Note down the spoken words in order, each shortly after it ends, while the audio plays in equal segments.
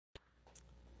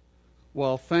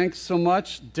Well, thanks so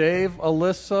much, Dave,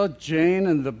 Alyssa, Jane,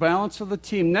 and the balance of the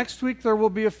team. Next week, there will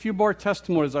be a few more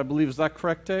testimonies, I believe. Is that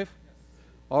correct, Dave?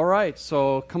 All right,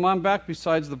 so come on back.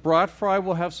 Besides the brat fry,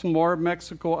 we'll have some more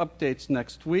Mexico updates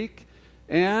next week.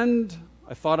 And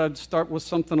I thought I'd start with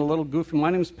something a little goofy. My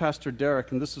name is Pastor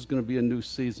Derek, and this is going to be a new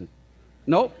season.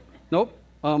 Nope.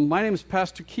 My name is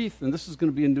Pastor Keith, and this is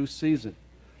going to be a new season.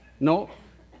 No,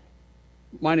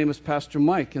 my name is Pastor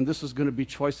Mike, and this is going to be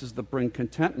Choices That Bring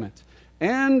Contentment.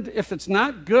 And if it's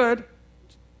not good,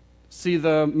 see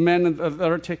the men that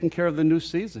are taking care of the new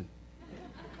season.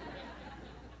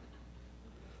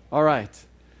 All right.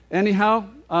 Anyhow,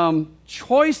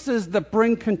 choices that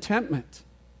bring contentment.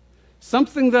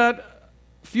 Something that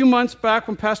a few months back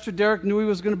when Pastor Derek knew he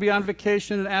was going to be on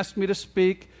vacation and asked me to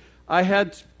speak, I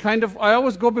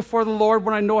always go before the Lord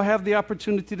when I know I have the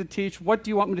opportunity to teach. What do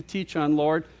you want me to teach on,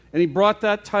 Lord? And he brought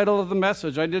that title of the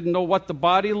message. I didn't know what the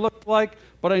body looked like,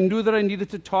 but I knew that I needed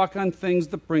to talk on things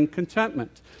that bring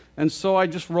contentment. And so I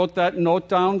just wrote that note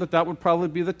down that would probably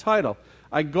be the title.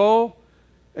 I go,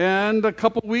 and a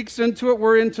couple weeks into it,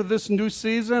 we're into this new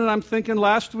season, and I'm thinking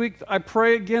last week, I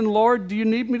pray again, Lord, do you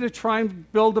need me to try and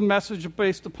build a message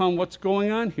based upon what's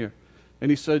going on here?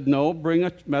 And he said, no, bring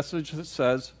a message that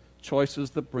says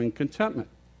choices that bring contentment.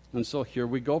 And so here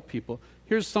we go, people.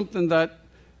 Here's something that,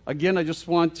 again, I just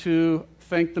want to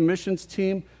thank the missions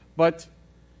team, but,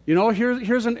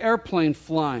 here's an airplane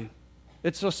flying.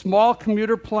 It's a small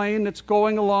commuter plane that's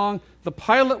going along. The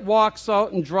pilot walks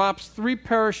out and drops 3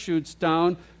 parachutes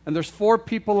down, and there's 4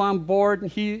 people on board,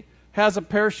 and he has a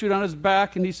parachute on his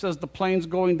back, and he says, the plane's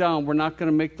going down. We're not going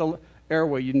to make the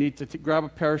airway. You need to grab a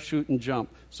parachute and jump.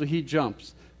 So he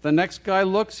jumps. The next guy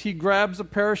looks, he grabs a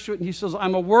parachute, and he says,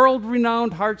 I'm a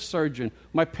world-renowned heart surgeon.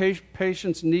 My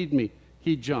patients need me.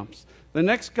 He jumps. The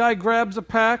next guy grabs a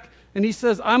pack, and he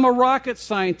says, I'm a rocket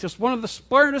scientist, one of the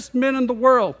smartest men in the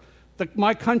world.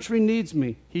 My country needs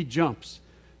me. He jumps.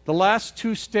 The last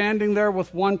 2 standing there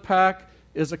with 1 pack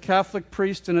is a Catholic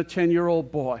priest and a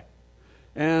 10-year-old boy.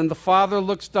 And the father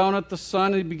looks down at the son,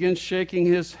 and he begins shaking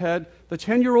his head. The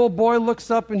 10-year-old boy looks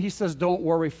up, and he says, don't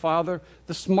worry, Father.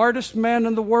 The smartest man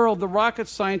in the world, the rocket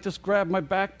scientist, grabbed my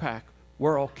backpack.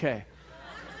 We're okay.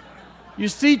 You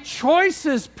see,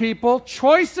 choices, people,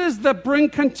 choices that bring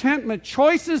contentment,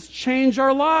 choices change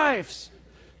our lives.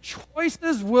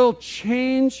 Choices will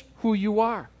change who you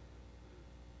are.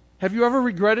 Have you ever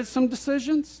regretted some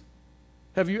decisions?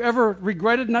 Have you ever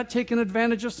regretted not taking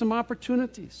advantage of some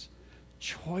opportunities?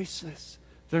 Choices.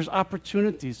 There's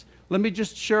opportunities. Let me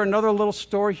just share another little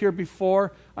story here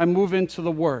before I move into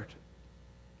the Word.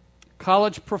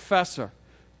 College professor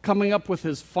coming up with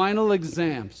his final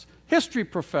exams. History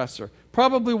professor,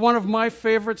 probably one of my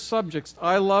favorite subjects.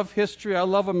 I love history. I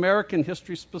love American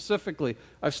history specifically.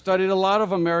 I've studied a lot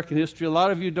of American history. A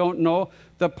lot of you don't know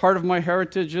that part of my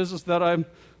heritage is that I'm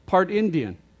part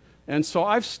Indian. And so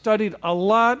I've studied a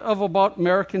lot about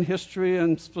American history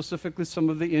and specifically some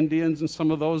of the Indians and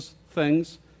some of those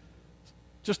things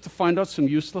just to find out some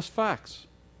useless facts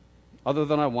other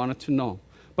than I wanted to know.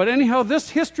 But anyhow, this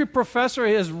history professor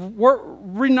is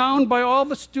renowned by all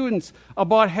the students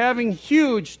about having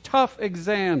huge, tough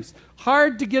exams,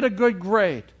 hard to get a good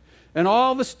grade. And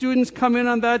all the students come in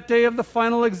on that day of the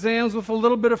final exams with a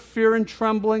little bit of fear and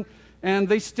trembling, and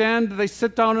they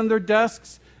sit down in their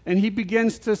desks, and he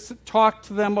begins to talk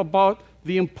to them about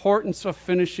the importance of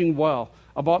finishing well,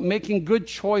 about making good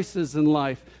choices in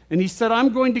life. And he said,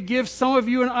 I'm going to give some of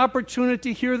you an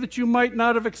opportunity here that you might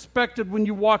not have expected when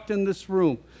you walked in this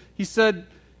room. He said,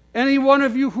 any one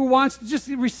of you who wants to just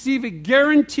receive a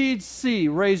guaranteed C,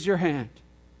 raise your hand.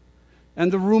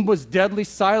 And the room was deadly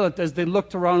silent as they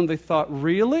looked around and they thought,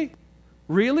 really?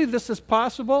 Really? This is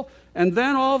possible? And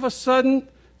then all of a sudden,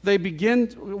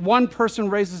 one person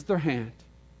raises their hand.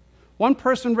 One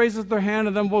person raises their hand,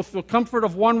 and then with the comfort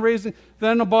of one raising,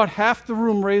 then about half the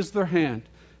room raised their hand.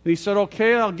 And he said,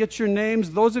 okay, I'll get your names.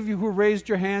 Those of you who raised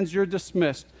your hands, you're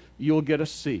dismissed. You'll get a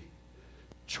C.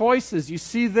 Choices. You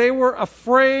see, they were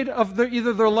afraid of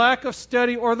either their lack of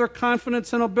study or their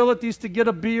confidence and abilities to get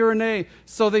a B or an A,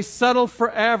 so they settled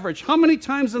for average. How many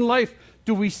times in life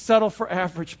do we settle for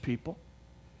average, people?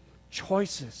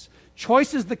 Choices.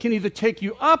 Choices that can either take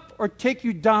you up or take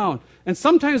you down. And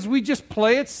sometimes we just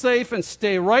play it safe and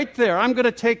stay right there. I'm going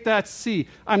to take that C.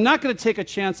 I'm not going to take a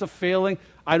chance of failing.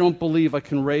 I don't believe I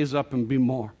can raise up and be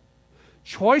more.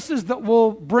 Choices that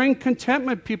will bring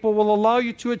contentment, people, will allow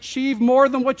you to achieve more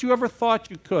than what you ever thought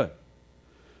you could.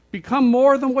 Become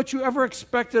more than what you ever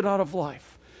expected out of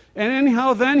life. And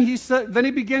anyhow, then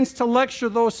he begins to lecture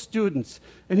those students.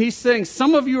 And he's saying,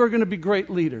 some of you are going to be great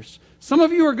leaders. Some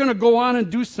of you are going to go on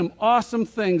and do some awesome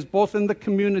things, both in the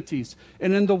communities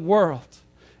and in the world.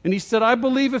 And he said, I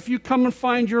believe if you come and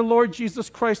find your Lord Jesus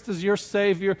Christ as your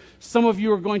Savior, some of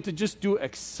you are going to just do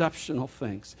exceptional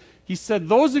things. He said,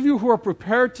 those of you who are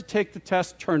prepared to take the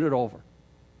test, turn it over.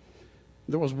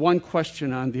 There was one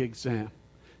question on the exam.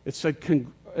 It said,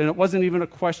 and it wasn't even a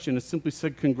question. It simply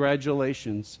said,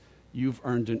 congratulations, you've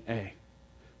earned an A.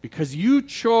 Because you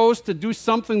chose to do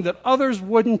something that others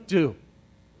wouldn't do.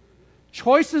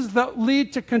 Choices that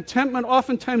lead to contentment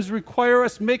oftentimes require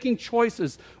us making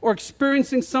choices or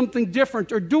experiencing something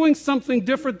different or doing something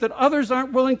different that others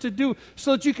aren't willing to do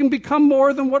so that you can become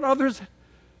more than what others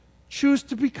choose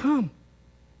to become.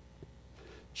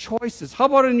 Choices. How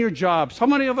about in your jobs? How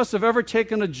many of us have ever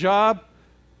taken a job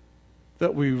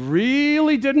that we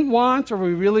really didn't want or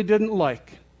we really didn't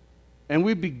like? And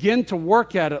we begin to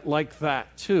work at it like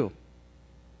that too.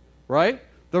 Right?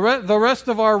 The rest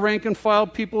of our rank and file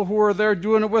people who are there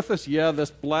doing it with us, yeah,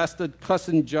 this blasted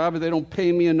cussing job, they don't pay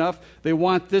me enough. They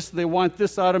want this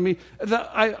out of me.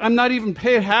 I'm not even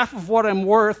paid half of what I'm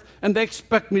worth, and they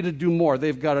expect me to do more.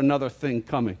 They've got another thing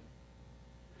coming.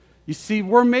 You see,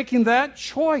 we're making that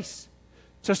choice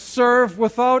to serve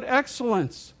without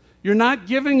excellence. You're not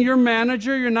giving your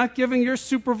manager, you're not giving your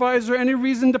supervisor any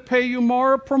reason to pay you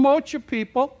more or promote you,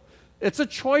 people. It's a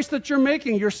choice that you're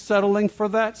making. You're settling for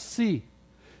that C.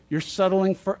 You're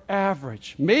settling for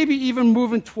average, maybe even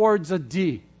moving towards a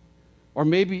D, or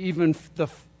maybe even the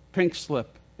pink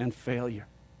slip and failure.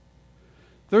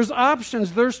 There's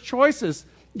options, there's choices.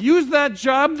 Use that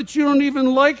job that you don't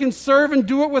even like and serve and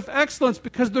do it with excellence,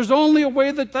 because there's only a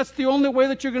way that's the only way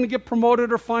that you're going to get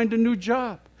promoted or find a new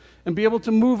job and be able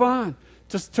to move on,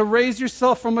 to raise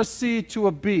yourself from a C to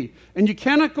a B. And you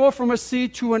cannot go from a C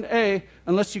to an A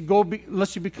unless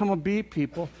you become a B,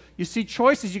 people. You see,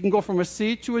 choices, you can go from a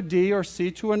C to a D, or C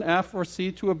to an F, or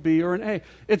C to a B, or an A.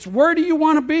 It's where do you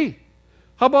want to be?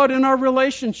 How about in our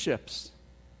relationships?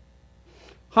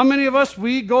 How many of us,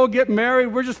 we go get married,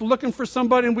 we're just looking for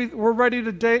somebody, and we're ready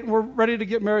to date, and we're ready to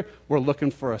get married. We're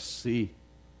looking for a C.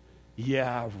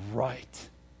 Yeah, right.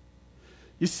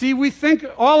 You see,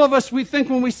 all of us, we think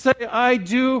when we say, I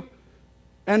do,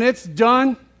 and it's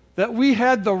done, that we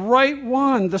had the right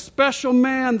one, the special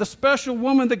man, the special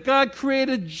woman that God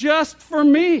created just for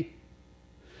me.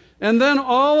 And then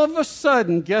all of a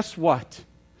sudden, guess what?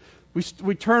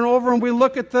 We turn over and we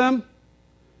look at them.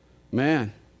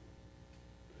 Man,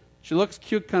 she looks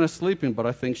cute, kind of sleeping, but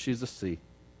I think she's a C.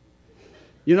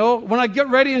 You know, when I get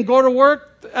ready and go to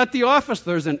work at the office,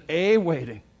 there's an A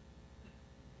waiting.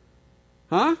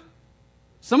 Huh?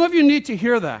 Some of you need to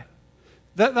hear that.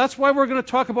 That's why we're going to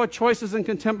talk about choices and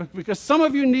contentment, because some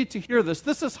of you need to hear this.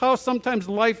 This is how sometimes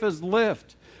life is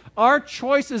lived. Our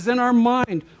choices in our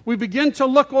mind, we begin to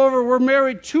look over, we're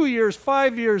married 2 years,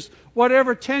 5 years,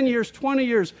 whatever, 10 years, 20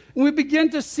 years, and we begin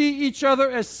to see each other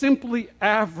as simply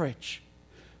average.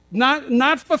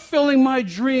 Not fulfilling my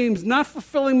dreams, not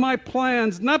fulfilling my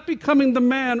plans, not becoming the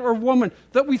man or woman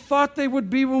that we thought they would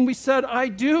be when we said, I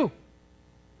do.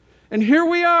 And here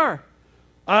we are,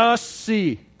 a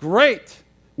C. Great.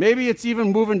 Maybe it's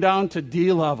even moving down to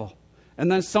D level.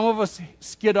 And then some of us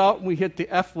skid out and we hit the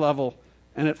F level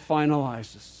and it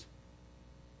finalizes.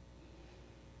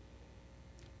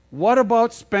 What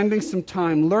about spending some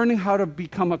time learning how to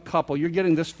become a couple? You're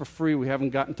getting this for free. We haven't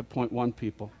gotten to point one,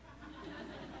 people.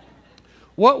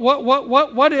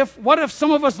 What if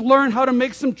some of us learn how to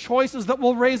make some choices that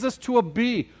will raise us to a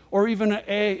B or even an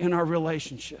A in our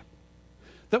relationship?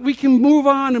 That we can move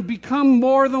on and become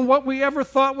more than what we ever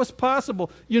thought was possible.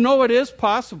 You know, it is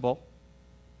possible.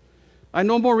 I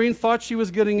know Maureen thought she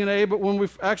was getting an A, but when we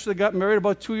actually got married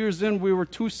about 2 years in, we were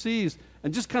 2 C's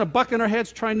and just kind of bucking our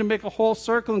heads trying to make a whole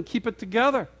circle and keep it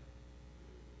together.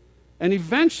 And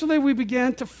eventually we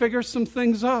began to figure some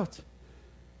things out.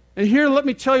 And here, let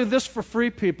me tell you this for free,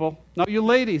 people. Now, you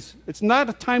ladies, it's not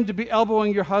a time to be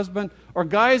elbowing your husband. Or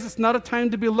guys, it's not a time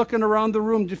to be looking around the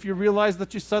room if you realize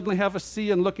that you suddenly have a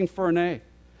C and looking for an A.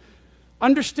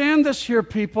 Understand this here,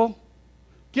 people.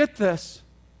 Get this.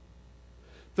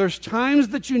 There's times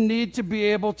that you need to be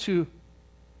able to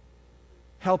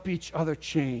help each other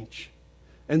change.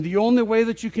 And the only way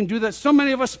that you can do that, so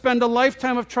many of us spend a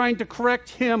lifetime of trying to correct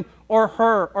him or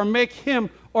her or make him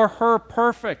or her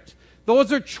perfect.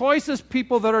 Those are choices,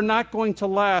 people, that are not going to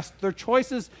last. They're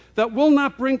choices that will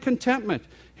not bring contentment.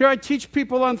 Here I teach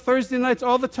people on Thursday nights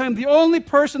all the time, the only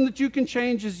person that you can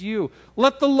change is you.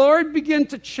 Let the Lord begin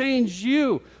to change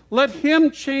you. Let Him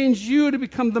change you to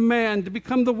become the man, to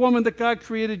become the woman that God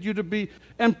created you to be,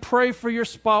 and pray for your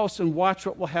spouse and watch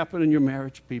what will happen in your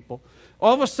marriage, people.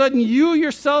 All of a sudden, you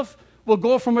yourself will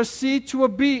go from a C to a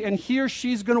B, and he or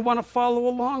she's going to want to follow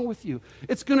along with you.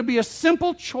 It's going to be a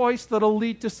simple choice that'll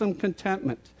lead to some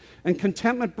contentment. And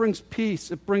contentment brings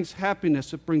peace, it brings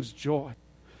happiness, it brings joy.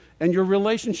 And your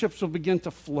relationships will begin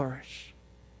to flourish.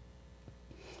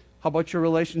 How about your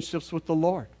relationships with the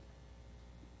Lord?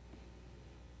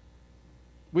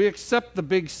 We accept the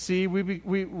big C,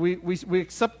 we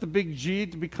accept the big G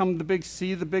to become the big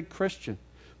C, the big Christian.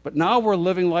 But now we're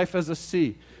living life as a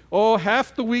C. Oh,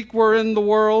 half the week we're in the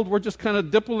world, we're just kind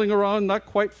of dippling around, not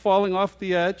quite falling off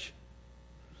the edge.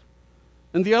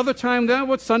 And the other time, then,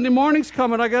 what Sunday morning's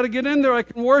coming, I got to get in there, I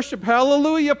can worship,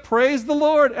 hallelujah, praise the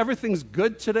Lord. Everything's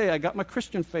good today. I got my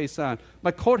Christian face on.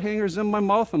 My coat hanger's in my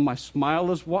mouth and my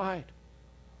smile is wide.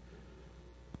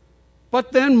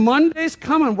 But then Monday's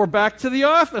coming, we're back to the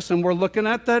office and we're looking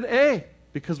at that A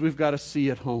because we've got a C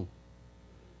at home.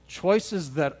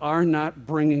 Choices that are not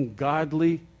bringing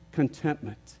godly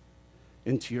contentment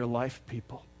into your life,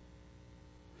 people.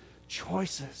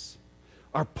 Choices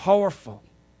are powerful.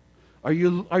 Are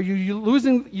you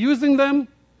using them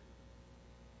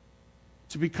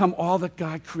to become all that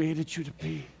God created you to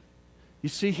be? You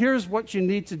see, here's what you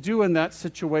need to do in that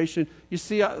situation. You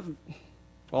see,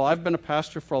 I've been a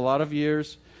pastor for a lot of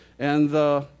years, and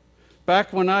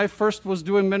back when I first was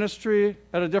doing ministry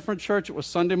at a different church, it was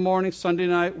Sunday morning, Sunday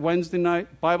night, Wednesday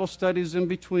night, Bible studies in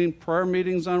between, prayer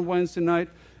meetings on Wednesday night,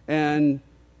 and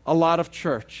a lot of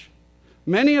church.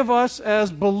 Many of us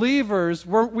as believers,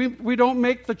 we don't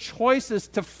make the choices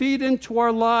to feed into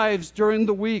our lives during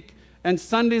the week, and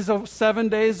Sundays are 7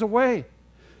 days away.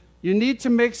 You need to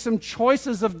make some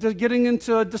choices of getting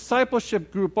into a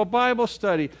discipleship group, a Bible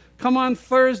study. Come on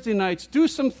Thursday nights. Do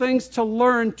some things to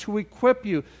learn, to equip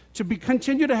you, to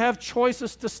continue to have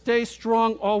choices to stay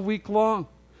strong all week long.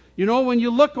 You know, when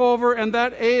you look over and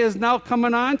that A is now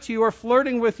coming on to you or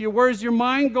flirting with you, where's your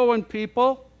mind going,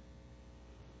 people?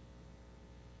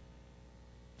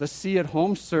 The C at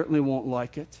home certainly won't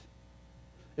like it,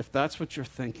 if that's what you're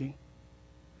thinking.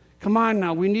 Come on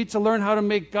now, we need to learn how to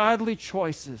make godly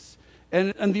choices.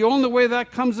 And the only way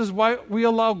that comes is why we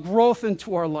allow growth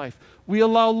into our life. We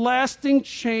allow lasting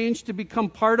change to become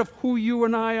part of who you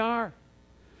and I are.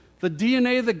 The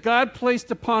DNA that God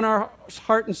placed upon our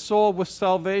heart and soul with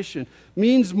salvation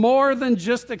means more than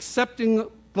just accepting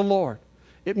the Lord.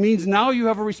 It means now you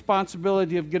have a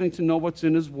responsibility of getting to know what's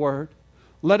in His Word,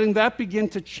 letting that begin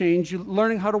to change you,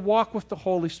 learning how to walk with the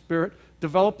Holy Spirit,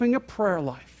 developing a prayer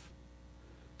life,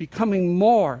 becoming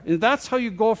more. And that's how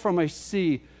you go from a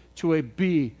C to a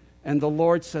B. And the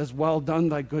Lord says, well done,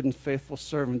 thy good and faithful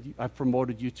servant. I've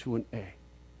promoted you to an A.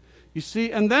 You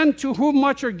see, and then to whom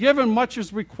much are given, much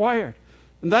is required.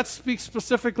 And that speaks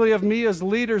specifically of me as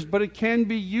leaders, but it can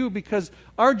be you, because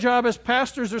our job as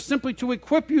pastors is simply to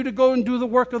equip you to go and do the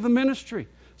work of the ministry.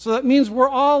 So that means we're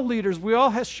all leaders. We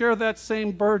all share that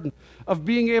same burden of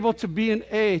being able to be an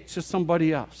A to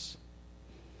somebody else.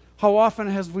 How often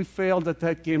have we failed at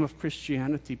that game of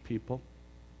Christianity, people?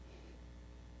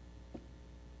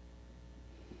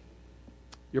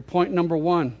 Your point number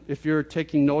one, if you're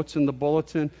taking notes in the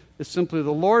bulletin, is simply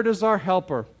the Lord is our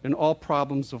helper in all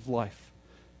problems of life.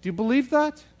 Do you believe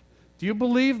that? Do you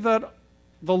believe that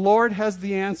the Lord has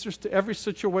the answers to every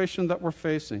situation that we're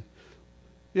facing?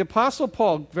 The Apostle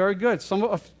Paul, very good.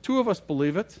 Two of us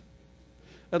believe it.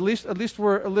 At least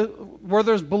where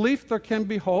there's belief, there can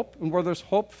be hope, and where there's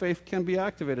hope, faith can be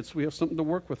activated. So we have something to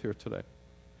work with here today.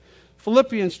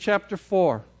 Philippians chapter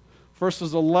 4,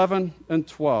 verses 11 and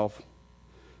 12.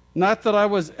 Not that I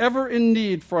was ever in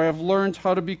need, for I have learned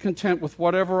how to be content with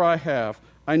whatever I have.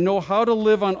 I know how to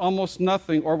live on almost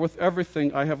nothing, or with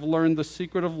everything. I have learned the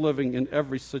secret of living in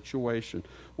every situation,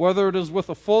 whether it is with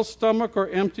a full stomach or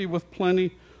empty, with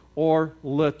plenty or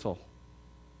little.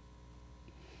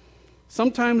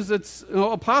 Sometimes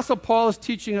Apostle Paul is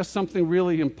teaching us something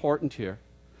really important here.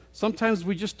 Sometimes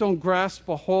we just don't grasp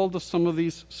a hold of some of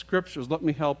these scriptures. Let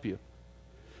me help you.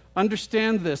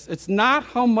 Understand this. It's not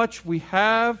how much we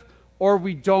have or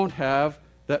we don't have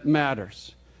that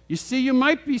matters. You see, you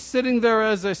might be sitting there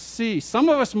as a C. Some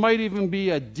of us might even be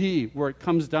a D, where it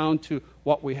comes down to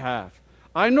what we have.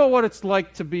 I know what it's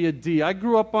like to be a D. I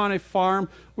grew up on a farm.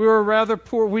 We were rather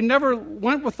poor. We never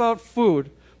went without food,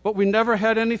 but we never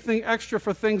had anything extra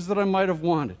for things that I might have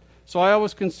wanted. So I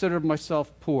always considered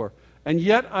myself poor. And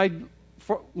yet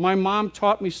my mom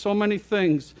taught me so many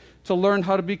things to learn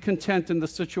how to be content in the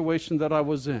situation that I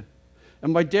was in.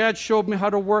 And my dad showed me how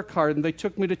to work hard, and they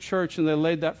took me to church, and they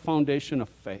laid that foundation of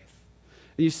faith.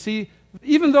 And you see,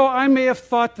 even though I may have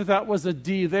thought that that was a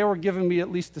D, they were giving me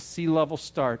at least a C-level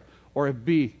start, or a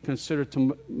B, considered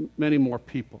to many more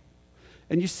people.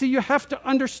 And you see, you have to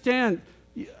understand,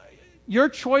 your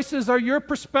choices are your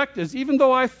perspectives, even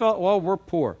though I felt, well, we're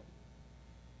poor.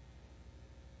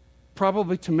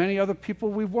 Probably to many other people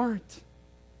we weren't.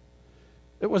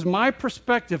 It was my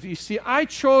perspective. You see, I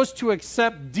chose to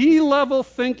accept D-level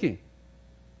thinking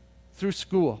through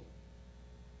school,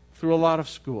 through a lot of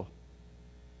school.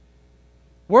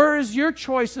 Where is your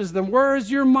choices then? Where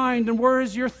is your mind and where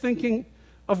is your thinking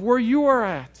of where you are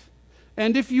at?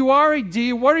 And if you are a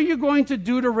D, what are you going to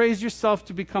do to raise yourself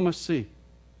to become a C?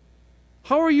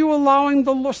 How are you allowing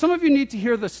the Lord? Some of you need to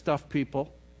hear this stuff,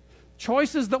 people.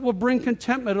 Choices that will bring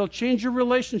contentment. It'll change your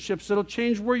relationships. It'll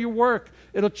change where you work.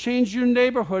 It'll change your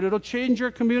neighborhood. It'll change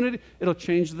your community. It'll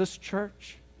change this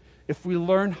church. If we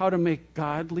learn how to make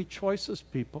godly choices,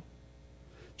 people,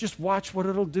 just watch what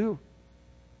it'll do.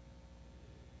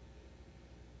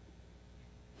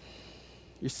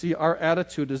 You see, our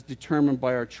attitude is determined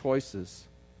by our choices,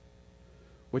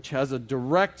 which has a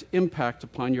direct impact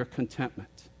upon your contentment.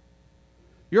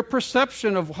 Your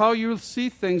perception of how you see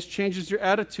things changes your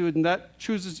attitude, and that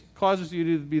causes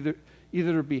you to be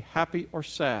either to be happy or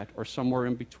sad or somewhere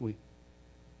in between.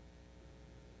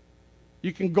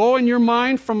 You can go in your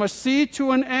mind from a C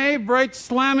to an A,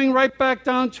 slamming right back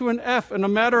down to an F in a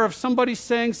matter of somebody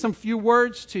saying some few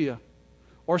words to you,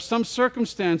 or some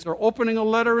circumstance, or opening a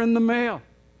letter in the mail.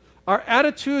 Our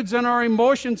attitudes and our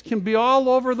emotions can be all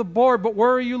over the board, but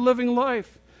where are you living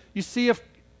life? You see, if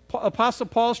Apostle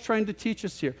Paul's trying to teach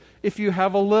us here, if you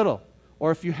have a little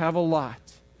or if you have a lot,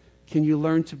 can you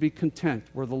learn to be content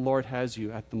where the Lord has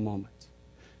you at the moment?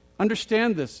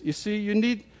 Understand this. You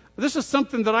see, this is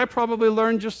something that I probably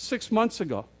learned just 6 months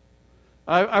ago.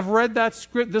 I've read that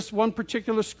script, this one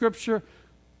particular scripture,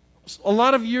 a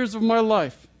lot of years of my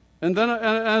life. And then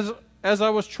as I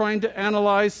was trying to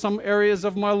analyze some areas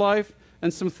of my life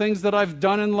and some things that I've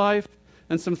done in life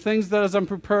and some things that as I'm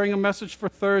preparing a message for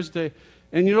Thursday,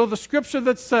 and you know the scripture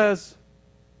that says,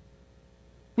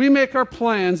 we make our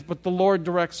plans, but the Lord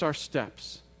directs our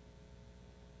steps.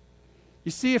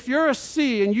 You see, if you're a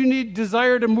C and you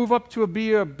desire to move up to a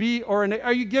B or an A,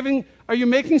 are you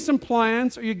making some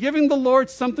plans? Are you giving the Lord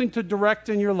something to direct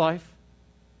in your life?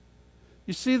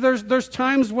 You see, there's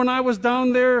times when I was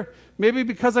down there, maybe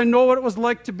because I know what it was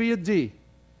like to be a D.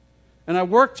 And I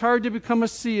worked hard to become a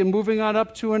C and moving on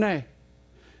up to an A.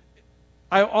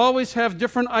 I always have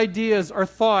different ideas or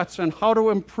thoughts on how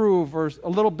to improve, or a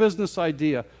little business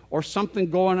idea or something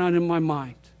going on in my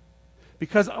mind.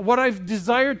 Because what I've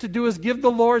desired to do is give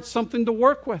the Lord something to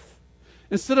work with.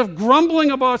 Instead of grumbling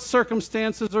about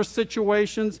circumstances or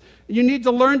situations, you need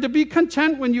to learn to be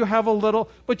content when you have a little,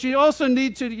 but you also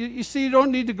need to, you see, you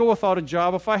don't need to go without a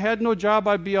job. If I had no job,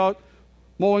 I'd be out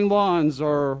mowing lawns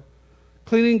or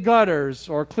cleaning gutters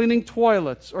or cleaning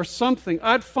toilets or something.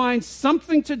 I'd find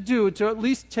something to do to at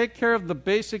least take care of the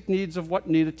basic needs of what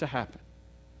needed to happen.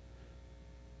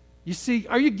 You see,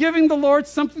 are you giving the Lord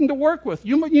something to work with?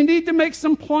 You need to make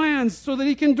some plans so that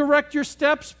He can direct your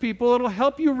steps, people. It'll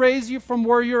help you raise you from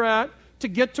where you're at to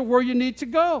get to where you need to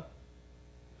go.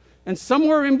 And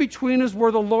somewhere in between is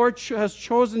where the Lord has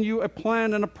chosen you a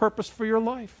plan and a purpose for your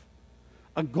life.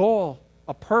 A goal,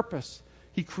 a purpose.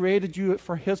 He created you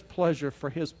for His pleasure, for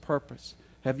His purpose.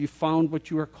 Have you found what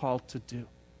you are called to do?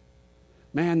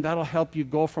 Man, that'll help you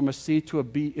go from a C to a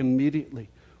B immediately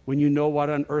when you know what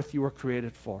on earth you were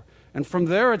created for. And from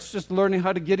there, it's just learning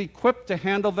how to get equipped to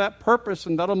handle that purpose,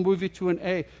 and that'll move you to an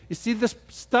A. You see, this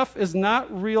stuff is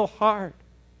not real hard,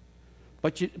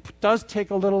 but it does take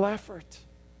a little effort.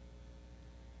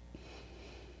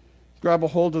 Grab a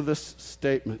hold of this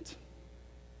statement.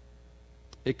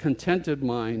 A contented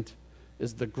mind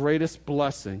is the greatest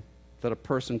blessing that a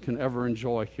person can ever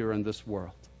enjoy here in this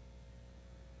world.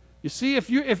 You see, if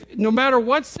no matter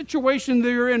what situation that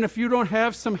you're in, if you don't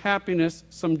have some happiness,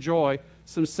 some joy,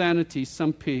 some sanity,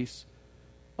 some peace,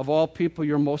 of all people,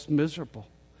 you're most miserable.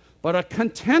 But a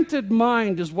contented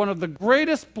mind is one of the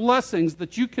greatest blessings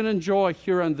that you can enjoy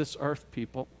here on this earth,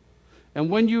 people. And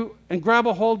grab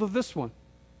a hold of this one.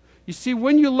 You see,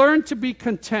 when you learn to be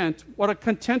content, what a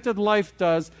contented life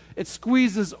does, it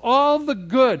squeezes all the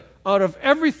good out of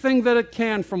everything that it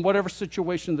can from whatever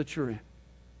situation that you're in.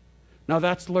 Now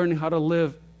that's learning how to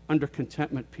live under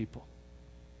contentment, people.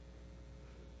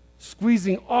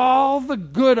 Squeezing all the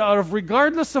good out of,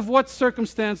 regardless of what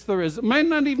circumstance there is. It might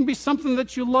not even be something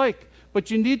that you like,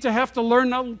 but you need to have to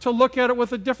learn to look at it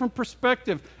with a different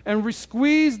perspective and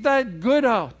squeeze that good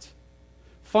out.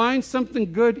 Find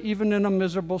something good even in a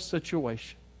miserable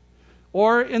situation.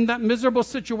 Or in that miserable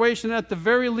situation, at the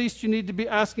very least, you need to be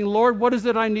asking, Lord, what is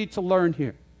it I need to learn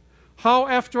here? How,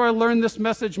 after I learn this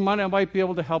message, I might be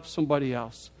able to help somebody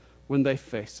else when they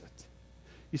face it.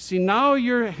 You see, now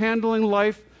you're handling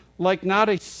life like not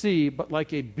a C, but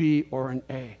like a B or an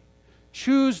A.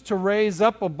 Choose to raise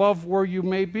up above where you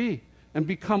may be and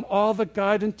become all that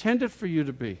God intended for you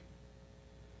to be.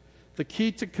 The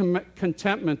key to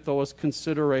contentment, though, is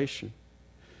consideration.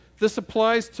 This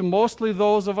applies to mostly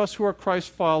those of us who are Christ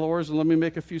followers, and let me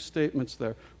make a few statements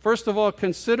there. First of all,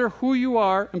 consider who you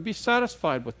are and be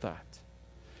satisfied with that.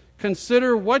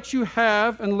 Consider what you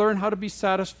have and learn how to be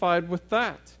satisfied with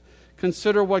that.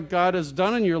 Consider what God has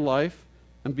done in your life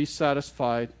and be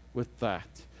satisfied with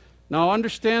that. Now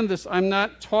understand this, I'm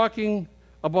not talking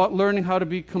about learning how to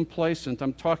be complacent.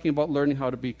 I'm talking about learning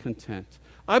how to be content.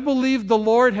 I believe the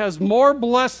Lord has more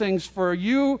blessings for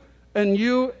you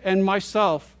and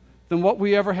myself than what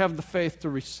we ever have the faith to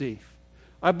receive.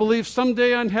 I believe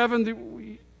someday in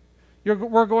heaven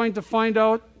we're going to find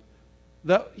out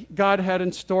that God had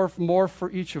in store more for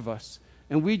each of us.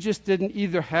 And we just didn't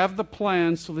either have the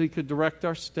plan so that He could direct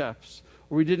our steps,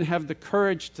 or we didn't have the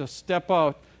courage to step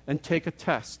out and take a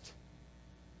test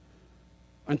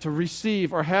and to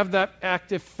receive or have that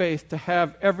active faith to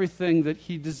have everything that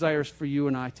He desires for you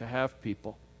and I to have,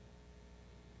 people.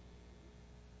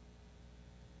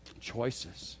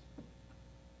 Choices.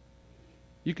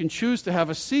 You can choose to have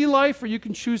a C life or you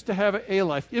can choose to have an A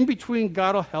life. In between,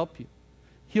 God will help you.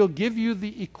 He'll give you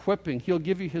the equipping. He'll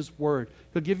give you His Word.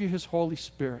 He'll give you His Holy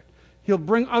Spirit. He'll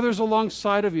bring others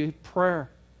alongside of you. Prayer,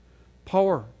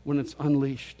 power when it's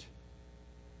unleashed.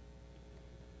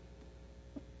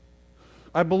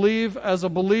 I believe as a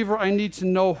believer I need to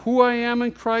know who I am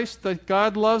in Christ, that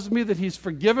God loves me, that He's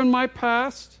forgiven my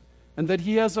past, and that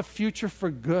He has a future for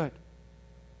good.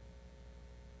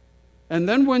 And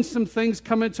then when some things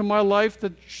come into my life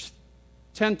that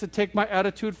tend to take my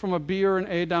attitude from a B or an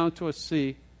A down to a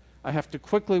C, I have to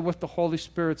quickly, with the Holy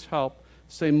Spirit's help,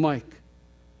 say, Mike,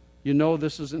 you know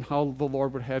this isn't how the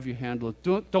Lord would have you handle it.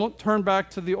 Don't turn back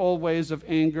to the old ways of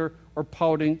anger or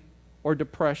pouting or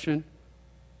depression.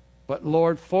 But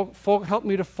Lord, help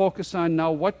me to focus on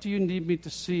now, what do you need me to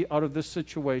see out of this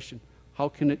situation? How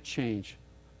can it change?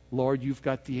 Lord, you've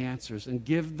got the answers. And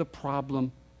give the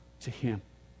problem to Him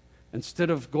instead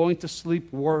of going to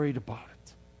sleep worried about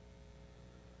it.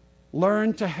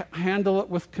 Learn to handle it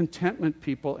with contentment,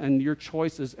 people, and your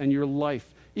choices and your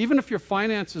life. Even if your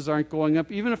finances aren't going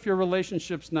up, even if your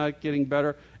relationship's not getting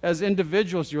better, as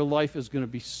individuals, your life is going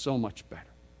to be so much better.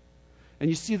 And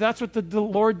you see, that's what the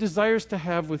Lord desires to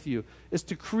have with you, is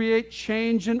to create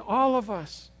change in all of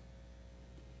us.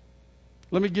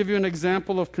 Let me give you an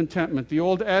example of contentment. The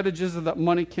old adage is that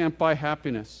money can't buy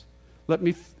happiness. Let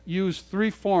me use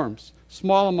three forms.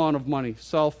 Small amount of money,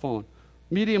 cell phone.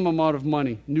 Medium amount of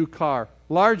money, new car.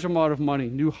 Large amount of money,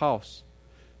 new house.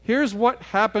 Here's what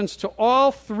happens to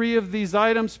all three of these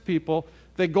items, people.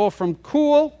 They go from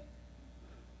cool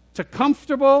to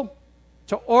comfortable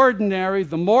to ordinary.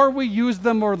 The more we use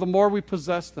them or the more we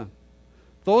possess them.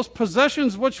 Those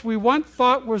possessions which we once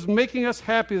thought was making us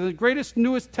happy, the greatest,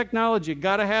 newest technology,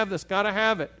 gotta have this, gotta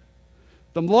have it.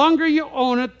 The longer you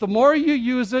own it, the more you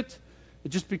use it, it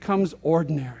just becomes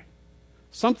ordinary.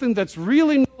 Something that's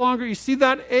really no longer, you see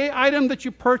that A item that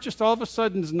you purchased all of a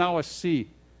sudden is now a C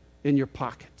in your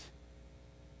pocket.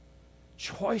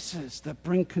 Choices that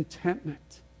bring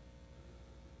contentment.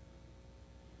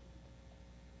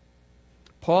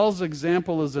 Paul's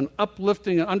example is an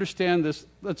uplifting, and understand this,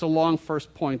 that's a long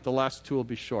first point. The last two will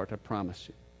be short, I promise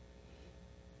you.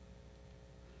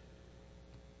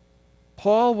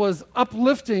 Paul was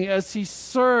uplifting as he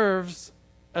serves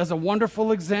as a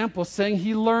wonderful example, saying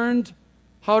he learned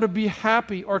how to be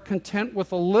happy or content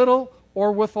with a little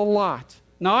or with a lot.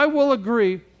 Now, I will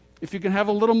agree, if you can have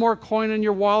a little more coin in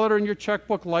your wallet or in your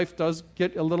checkbook, life does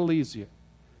get a little easier.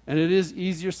 And it is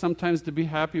easier sometimes to be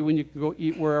happy when you can go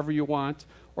eat wherever you want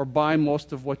or buy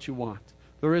most of what you want.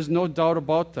 There is no doubt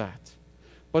about that.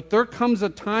 But there comes a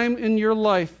time in your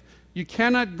life you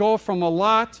cannot go from a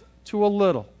lot to a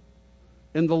little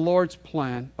in the Lord's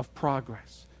plan of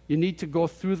progress. You need to go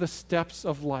through the steps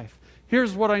of life.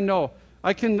 Here's what I know.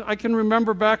 I can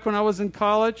remember back when I was in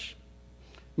college,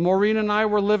 Maureen and I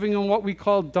were living in what we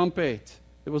called Dump 8.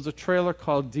 It was a trailer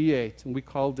called D8, and we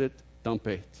called it Dump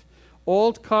 8.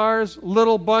 Old cars,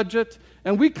 little budget,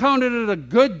 and we counted it a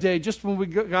good day just when we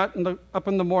got up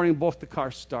in the morning, both the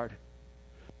cars started.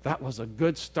 That was a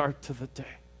good start to the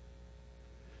day.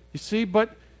 You see,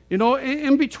 but, you know,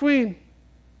 in between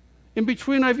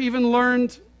I've even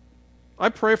learned, I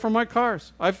pray for my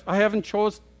cars. I haven't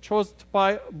chose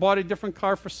to bought a different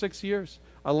car for 6 years.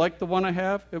 I like the one I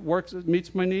have. It works, it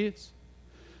meets my needs.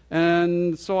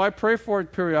 And so I pray for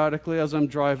it periodically as I'm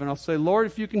driving. I'll say, Lord,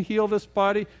 if you can heal this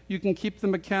body, you can keep the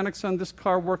mechanics on this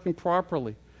car working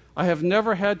properly. I have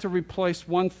never had to replace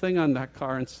one thing on that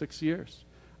car in 6 years.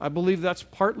 I believe that's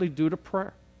partly due to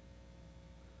prayer.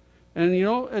 And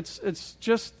it's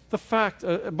just the fact.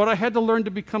 But I had to learn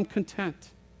to become content.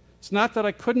 It's not that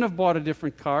I couldn't have bought a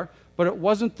different car, but it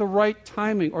wasn't the right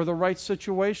timing or the right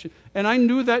situation. And I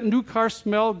knew that new car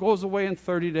smell goes away in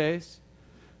 30 days.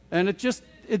 And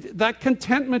that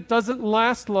contentment doesn't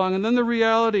last long. And then the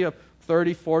reality of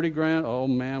 30, 40 grand, oh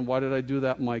man, why did I do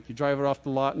that, Mike? You drive it off the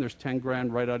lot and there's 10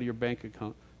 grand right out of your bank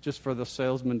account just for the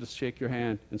salesman to shake your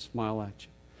hand and smile at you.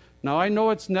 Now I know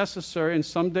it's necessary, and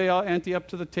someday I'll ante up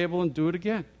to the table and do it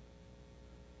again.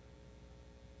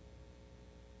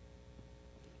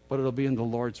 But it'll be in the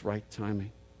Lord's right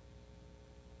timing.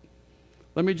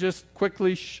 Let me just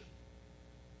quickly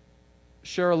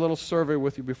share a little survey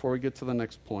with you before we get to the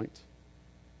next point.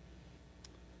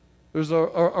 There's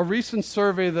a recent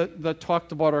survey that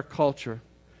talked about our culture.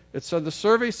 It said, the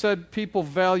survey said people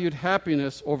valued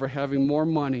happiness over having more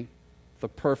money, the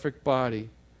perfect body,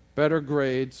 better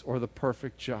grades, or the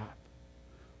perfect job.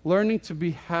 Learning to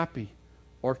be happy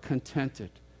or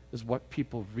contented is what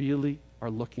people really are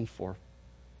looking for.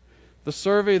 The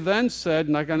survey then said,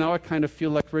 and now I kind of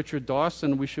feel like Richard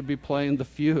Dawson, we should be playing The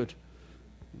Feud.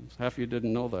 Half of you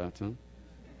didn't know that, huh?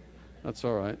 That's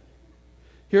all right.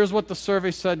 Here's what the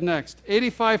survey said next.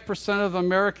 85% of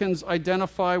Americans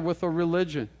identify with a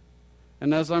religion.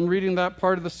 And as I'm reading that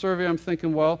part of the survey, I'm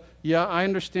thinking, well, yeah, I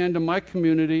understand in my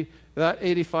community that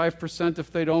 85%,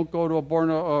 if they don't go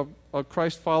to a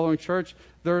Christ-following church,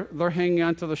 they're hanging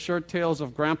on to the shirt tails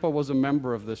of Grandpa was a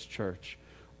member of this church,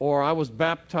 or I was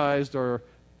baptized or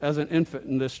as an infant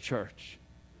in this church.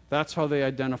 That's how they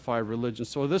identify religion.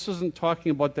 So this isn't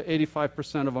talking about the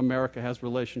 85% of America has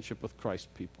relationship with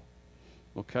Christ people.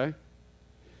 Okay?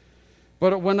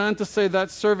 But it went on to say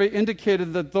that survey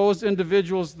indicated that those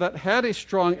individuals that had a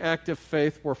strong active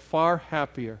faith were far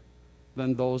happier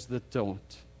than those that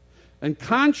don't. And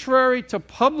contrary to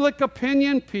public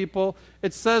opinion, people,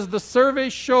 it says the survey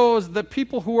shows that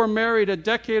people who are married a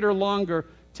decade or longer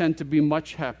tend to be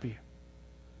much happier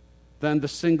than the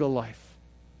single life,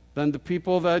 than the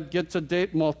people that get to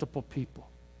date multiple people.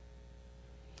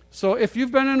 So if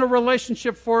you've been in a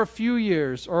relationship for a few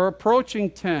years, or approaching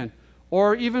 10,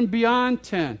 or even beyond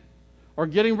 10, or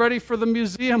getting ready for the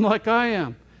museum like I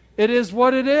am, it is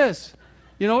what it is.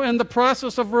 In the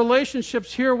process of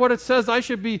relationships, hear what it says. I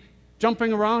should be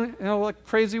jumping around, like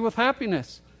crazy with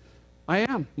happiness. I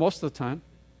am, most of the time.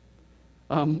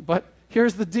 But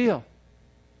here's the deal.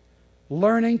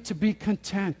 Learning to be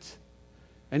content.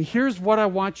 And here's what I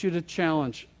want you to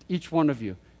challenge each one of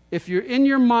you. If you're in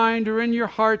your mind or in your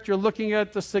heart, you're looking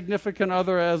at the significant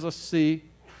other as a C,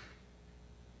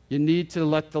 you need to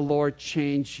let the Lord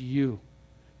change you.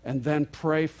 And then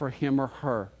pray for him or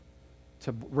her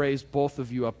to raise both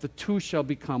of you up. The two shall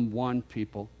become one,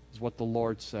 people, is what the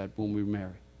Lord said when we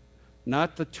marry.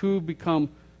 Not the two become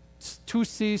two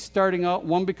C's starting out,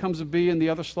 one becomes a B and the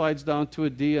other slides down to a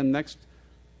D, and next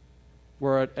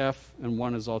we're at F and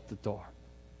one is out the door.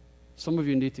 Some of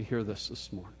you need to hear this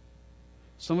morning.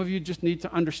 Some of you just need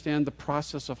to understand the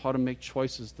process of how to make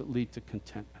choices that lead to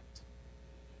contentment.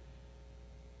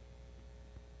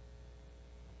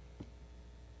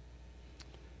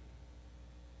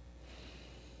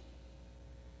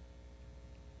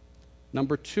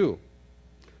 Number 2,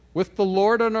 with the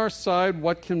Lord on our side,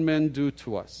 what can men do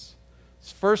to us?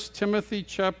 It's 1 Timothy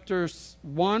chapter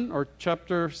 1 or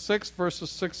chapter 6,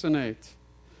 verses 6 and 8.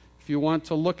 If you want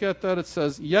to look at that, it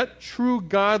says, yet true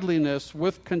godliness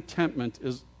with contentment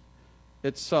is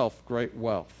itself great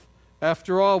wealth.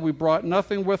 After all, we brought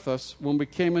nothing with us when we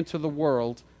came into the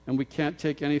world, and we can't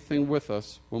take anything with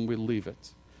us when we leave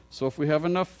it. So if we have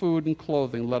enough food and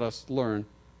clothing, let us learn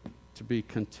to be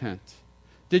content.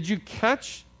 Did you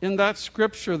catch in that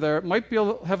scripture there? It might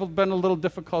have been a little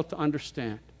difficult to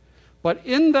understand. But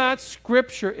in that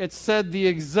scripture, it said the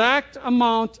exact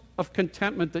amount of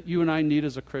contentment that you and I need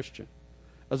as a Christian.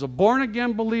 As a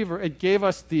born-again believer, it gave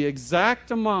us the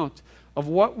exact amount of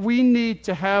what we need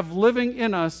to have living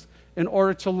in us in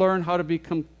order to learn how to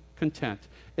become content.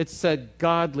 It said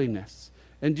godliness.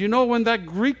 And do you know when that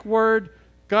Greek word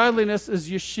godliness is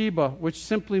yeshiba, which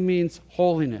simply means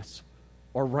holiness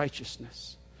or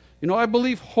righteousness? I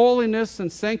believe holiness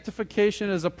and sanctification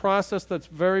is a process that's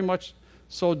very much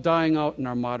so dying out in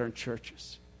our modern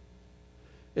churches.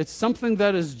 It's something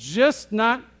that is just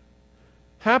not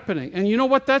happening. And you know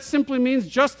what that simply means?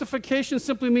 Justification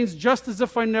simply means just as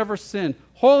if I never sinned.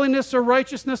 Holiness or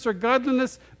righteousness or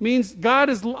godliness means God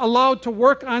is allowed to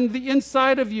work on the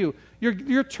inside of you.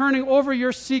 You're turning over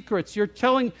your secrets. You're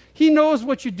telling, He knows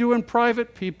what you do in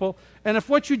private, people. And if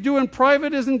what you do in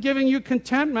private isn't giving you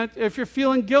contentment, if you're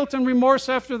feeling guilt and remorse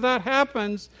after that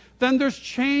happens, then there's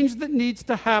change that needs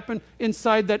to happen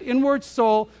inside that inward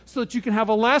soul so that you can have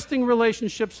a lasting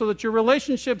relationship, so that your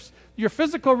relationships, your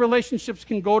physical relationships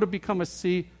can go to become a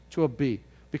C to a B.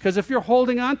 Because if you're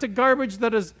holding on to garbage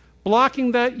that is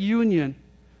blocking that union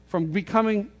from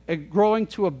growing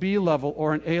to a B level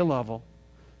or an A level,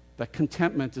 that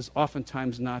contentment is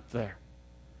oftentimes not there.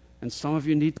 And some of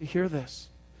you need to hear this.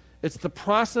 It's the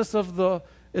process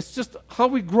it's just how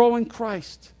we grow in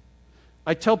Christ.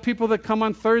 I tell people that come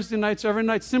on Thursday nights, every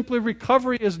night, simply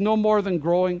recovery is no more than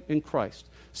growing in Christ.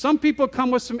 Some people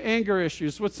come with some anger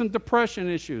issues, with some depression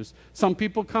issues. Some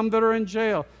people come that are in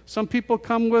jail. Some people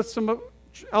come with some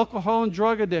alcohol and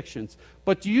drug addictions.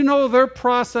 But do you know their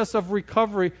process of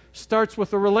recovery starts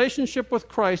with a relationship with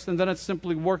Christ, and then it's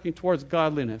simply working towards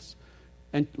godliness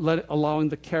and allowing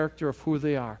the character of who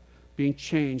they are being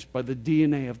changed by the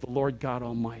DNA of the Lord God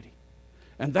Almighty.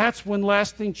 And that's when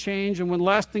lasting change and when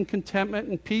lasting contentment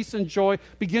and peace and joy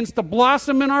begins to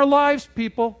blossom in our lives,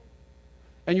 people.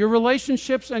 And your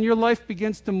relationships and your life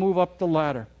begins to move up the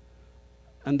ladder.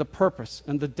 And the purpose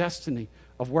and the destiny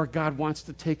of where God wants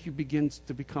to take you begins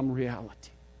to become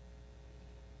reality.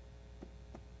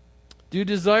 Do you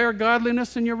desire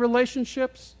godliness in your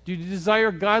relationships? Do you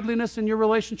desire godliness in your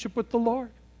relationship with the Lord?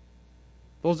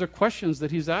 Those are questions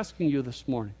that He's asking you this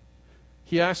morning.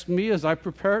 He asked me as I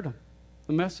prepared him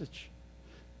the message.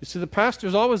 You see, the pastor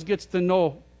always gets to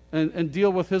know and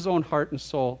deal with his own heart and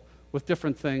soul with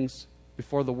different things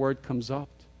before the word comes out.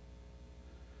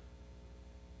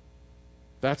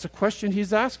 That's a question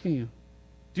he's asking you.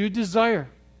 Do you desire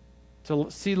to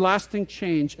see lasting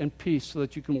change and peace so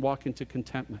that you can walk into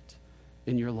contentment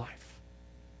in your life?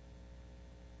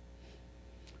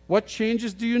 What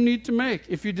changes do you need to make?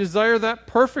 If you desire that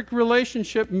perfect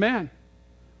relationship, men,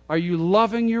 are you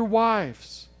loving your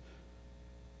wives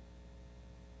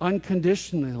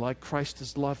unconditionally like Christ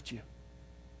has loved you?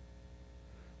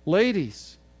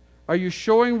 Ladies, are you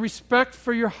showing respect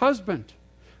for your husband?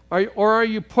 Or are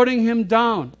you putting him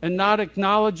down and not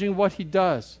acknowledging what he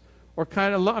does? Or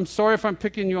I'm sorry if I'm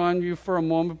picking on you for a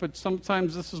moment, but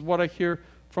sometimes this is what I hear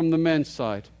from the men's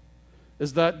side,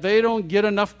 is that they don't get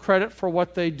enough credit for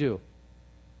what they do.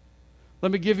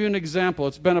 Let me give you an example.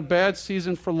 It's been a bad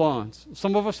season for lawns.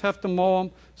 Some of us have to mow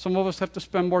them. Some of us have to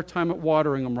spend more time at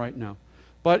watering them right now.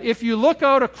 But if you look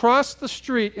out across the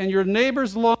street and your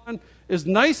neighbor's lawn is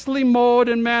nicely mowed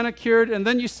and manicured, and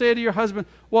then you say to your husband,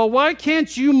 well, why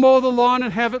can't you mow the lawn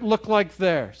and have it look like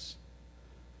theirs?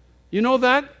 You know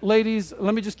that, ladies,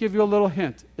 let me just give you a little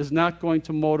hint, is not going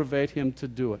to motivate him to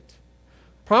do it.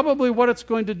 Probably what it's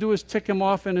going to do is tick him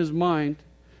off in his mind,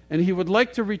 and he would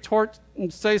like to retort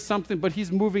and say something, but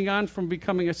he's moving on from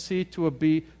becoming a C to a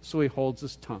B, so he holds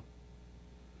his tongue.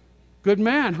 Good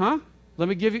man, huh? Let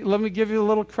me give you a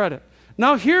little credit.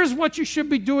 Now here's what you should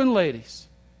be doing, ladies.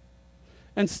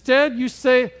 Instead, you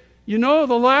say, you know,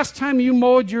 the last time you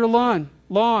mowed your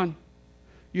lawn,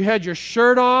 you had your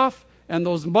shirt off, and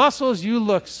those muscles, you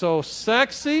look so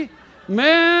sexy.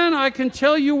 Man, I can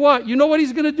tell you what. You know what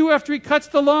he's going to do after he cuts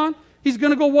the lawn? He's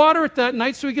going to go water it that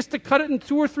night so he gets to cut it in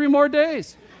 2 or 3 more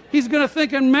days. He's going to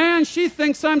think, and man, she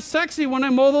thinks I'm sexy when I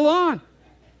mow the lawn.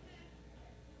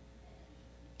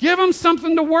 Give him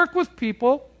something to work with,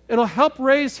 people. It'll help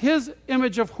raise his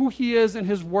image of who he is and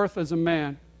his worth as a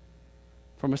man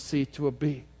from a C to a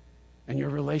B. And your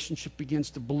relationship begins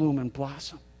to bloom and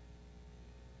blossom.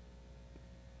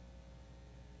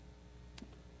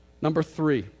 Number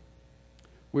 3,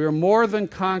 we are more than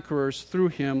conquerors through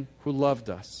him who loved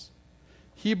us.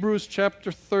 Hebrews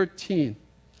chapter 13,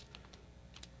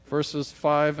 verses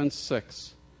 5 and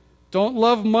 6. Don't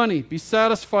love money. Be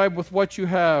satisfied with what you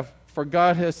have, for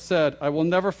God has said, I will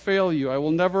never fail you. I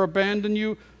will never abandon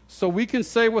you. So we can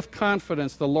say with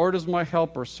confidence, the Lord is my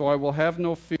helper, so I will have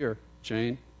no fear.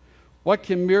 Jane, what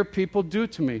can mere people do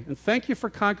to me? And thank you for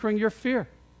conquering your fear.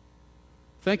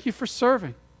 Thank you for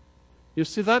serving. You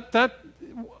see, that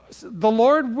the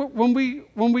Lord, when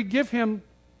we give him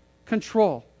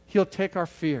control, he'll take our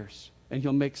fears and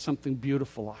he'll make something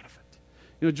beautiful out of it.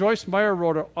 You know, Joyce Meyer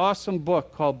wrote an awesome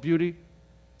book called Beauty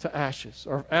to Ashes,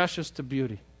 or Ashes to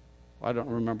Beauty. I don't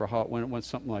remember how it went. It went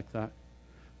something like that.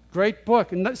 Great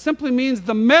book. And that simply means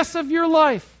the mess of your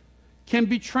life can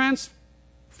be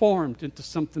transformed into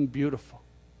something beautiful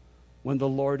when the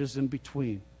Lord is in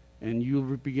between and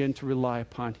you begin to rely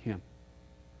upon him.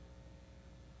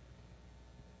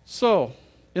 So,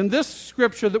 in this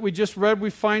scripture that we just read, we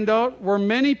find out where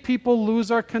many people lose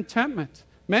our contentment.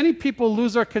 Many people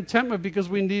lose our contentment because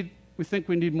we we think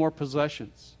we need more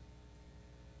possessions.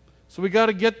 So we got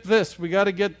to get this, we got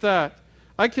to get that.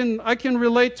 I can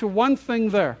relate to one thing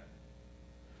there.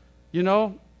 You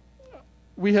know,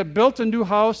 we had built a new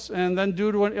house, and then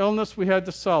due to an illness, we had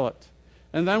to sell it.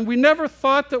 And then we never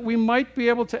thought that we might be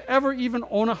able to ever even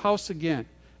own a house again.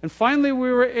 And finally,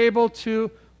 we were able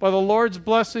to, by the Lord's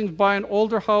blessings, buy an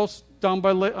older house down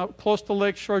by close to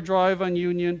Lakeshore Drive on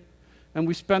Union. And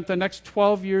we spent the next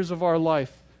 12 years of our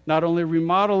life not only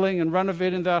remodeling and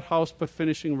renovating that house, but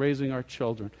finishing raising our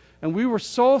children. And we were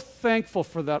so thankful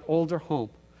for that older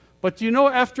home. But you know,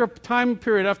 after a time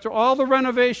period, after all the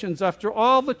renovations, after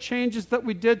all the changes that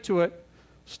we did to it,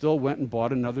 still went and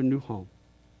bought another new home.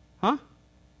 Huh?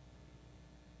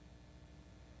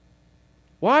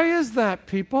 Why is that,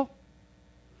 people?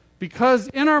 Because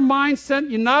in our mindset,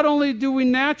 not only do we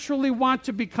naturally want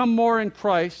to become more in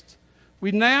Christ,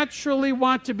 we naturally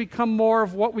want to become more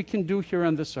of what we can do here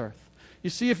on this earth. You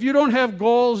see, if you don't have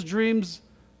goals, dreams,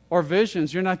 or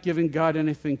visions, you're not giving God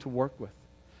anything to work with.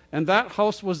 And that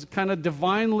house was kind of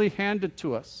divinely handed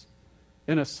to us,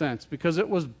 in a sense, because it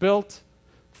was built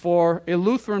for a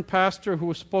Lutheran pastor who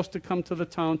was supposed to come to the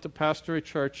town to pastor a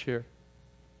church here.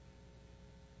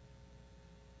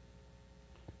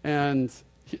 And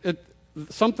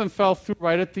something fell through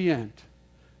right at the end.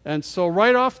 And so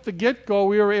right off the get-go,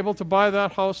 we were able to buy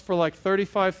that house for like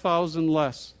 $35,000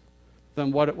 less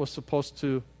than what it was supposed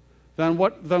to, than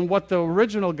what the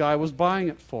original guy was buying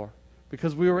it for,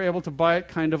 because we were able to buy it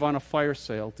kind of on a fire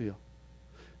sale deal.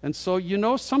 And so, you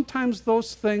know, sometimes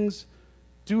those things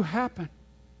do happen.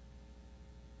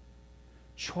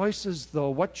 Choices,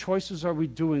 though, what choices are we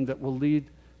doing that will lead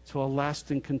to a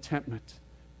lasting contentment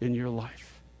in your life?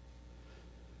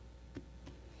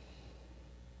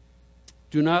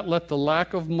 Do not let the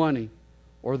lack of money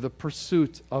or the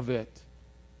pursuit of it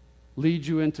lead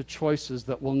you into choices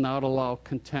that will not allow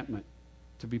contentment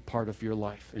to be part of your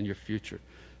life and your future.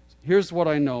 Here's what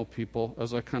I know, people,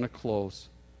 as I kind of close.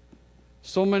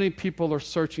 So many people are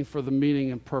searching for the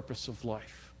meaning and purpose of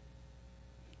life.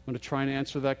 I'm going to try and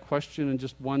answer that question in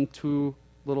just 1-2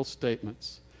 little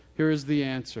statements. Here is the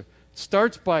answer. It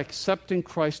starts by accepting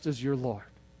Christ as your Lord.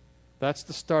 That's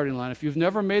the starting line. If you've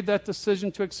never made that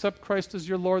decision to accept Christ as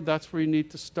your Lord, that's where you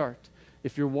need to start.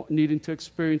 If you're needing to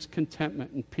experience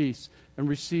contentment and peace and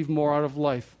receive more out of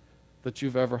life that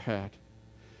you've ever had.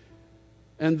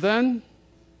 And then,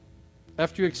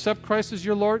 after you accept Christ as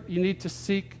your Lord, you need to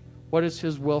seek what is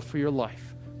His will for your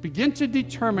life. Begin to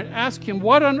determine, ask Him,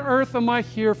 what on earth am I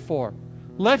here for?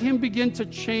 Let Him begin to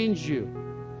change you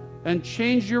and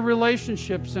change your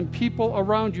relationships and people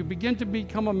around you. Begin to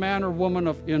become a man or woman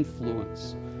of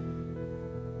influence.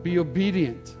 Be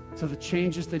obedient to the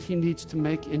changes that He needs to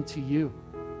make into you.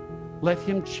 Let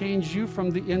Him change you from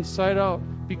the inside out.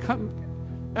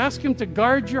 Ask Him to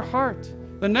guard your heart.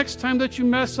 The next time that you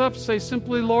mess up, say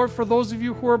simply, Lord, for those of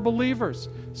you who are believers,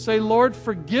 say, Lord,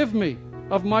 forgive me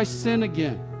of my sin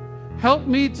again. Help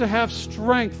me to have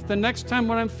strength the next time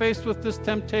when I'm faced with this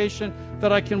temptation,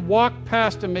 that I can walk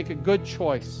past and make a good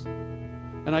choice.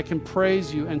 And I can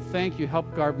praise you and thank you.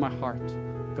 Help guard my heart,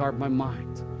 guard my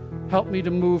mind. Help me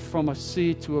to move from a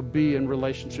C to a B in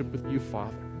relationship with you,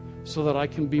 Father, so that I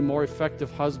can be a more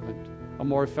effective husband, a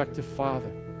more effective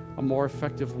father, a more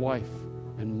effective wife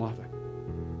and mother.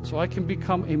 So I can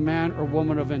become a man or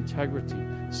woman of integrity,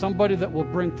 somebody that will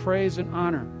bring praise and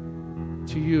honor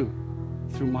to you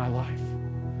through my life.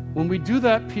 When we do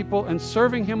that, people, and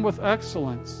serving Him with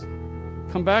excellence,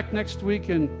 come back next week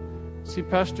and see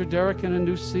Pastor Derek in a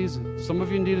new season. Some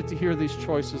of you needed to hear these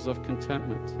choices of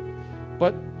contentment.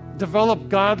 But develop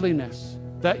godliness,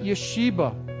 that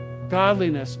yeshiva,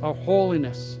 godliness or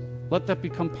holiness. Let that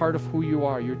become part of who you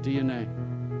are, your DNA.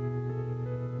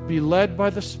 Be led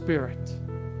by the Spirit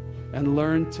and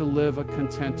learn to live a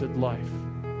contented life.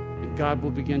 And God will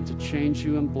begin to change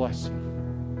you and bless you.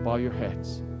 Bow your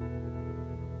heads.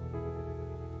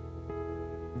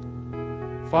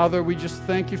 Father, we just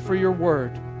thank you for your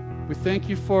word. I thank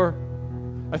you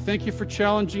for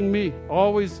challenging me,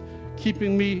 always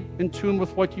keeping me in tune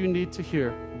with what you need to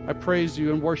hear. I praise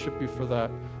you and worship you for that.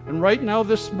 And right now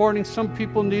this morning, some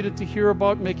people needed to hear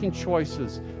about making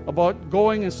choices, about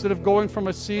going, instead of going from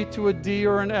a C to a D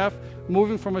or an F,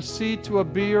 moving from a C to a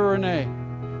B or an A.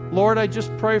 Lord, I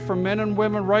just pray for men and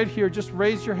women right here. Just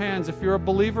raise your hands. If you're a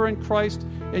believer in Christ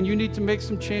and you need to make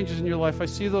some changes in your life, I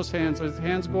see those hands. There's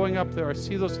hands going up there. I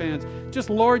see those hands.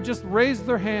 Lord, just raise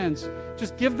their hands.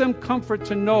 Just give them comfort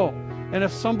to know. And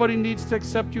if somebody needs to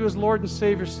accept you as Lord and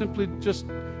Savior, simply just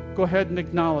go ahead and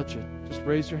acknowledge it. Just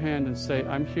raise your hand and say,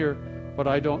 I'm here, but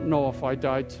I don't know if I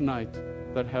died tonight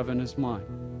that heaven is mine.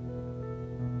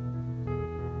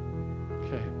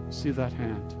 Okay. See that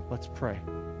hand. Let's pray.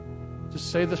 Just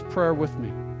say this prayer with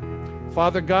me.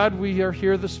 Father God, we are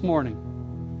here this morning.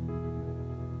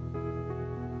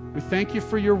 We thank you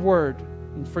for your word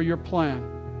and for your plan.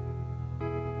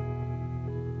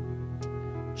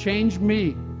 Change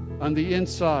me on the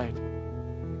inside.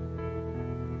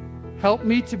 Help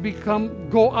me to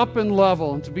go up in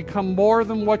level and to become more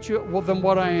than what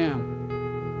I am.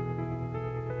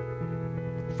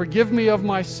 Forgive me of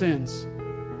my sins.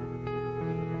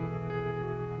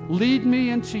 Lead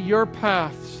me into your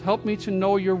paths. Help me to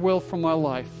know your will for my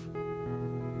life.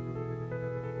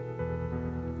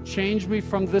 Change me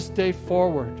from this day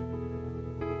forward.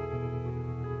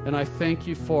 And I thank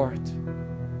you for it.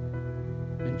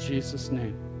 In Jesus'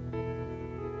 name,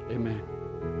 amen.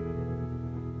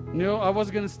 You know, I was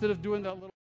going to, instead of doing that little